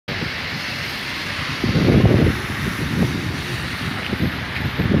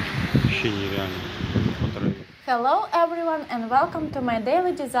Hello everyone and welcome to my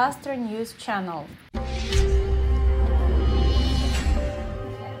daily disaster news channel.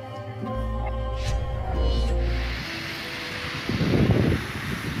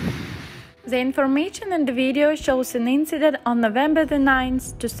 The information in the video shows an incident on November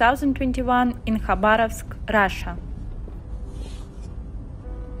 9th, 2021 in Khabarovsk, Russia.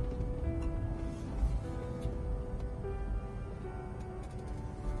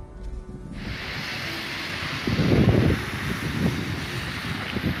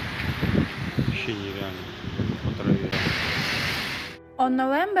 On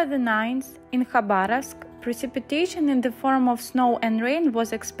November 9th, in Khabarovsk, precipitation in the form of snow and rain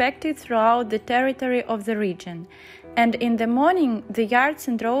was expected throughout the territory of the region, and in the morning the yards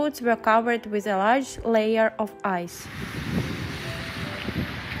and roads were covered with a large layer of ice.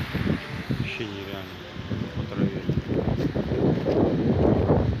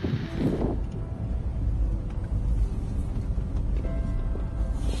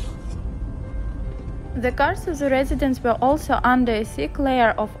 The cars of the residents were also under a thick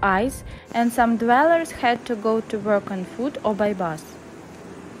layer of ice, and some dwellers had to go to work on foot or by bus.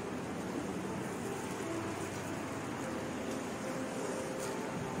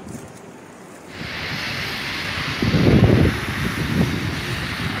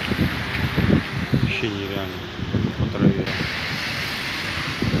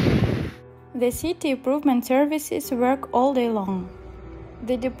 The city improvement services work all day long.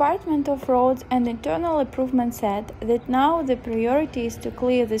 The Department of Roads and Internal Improvement said that now the priority is to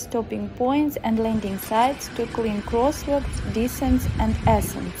clear the stopping points and landing sites, to clean crosswalks, descents and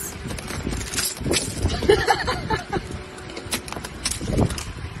ascents.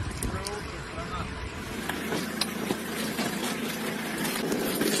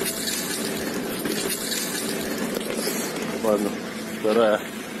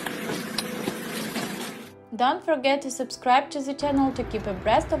 Don't forget to subscribe to the channel to keep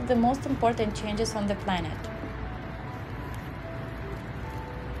abreast of the most important changes on the planet.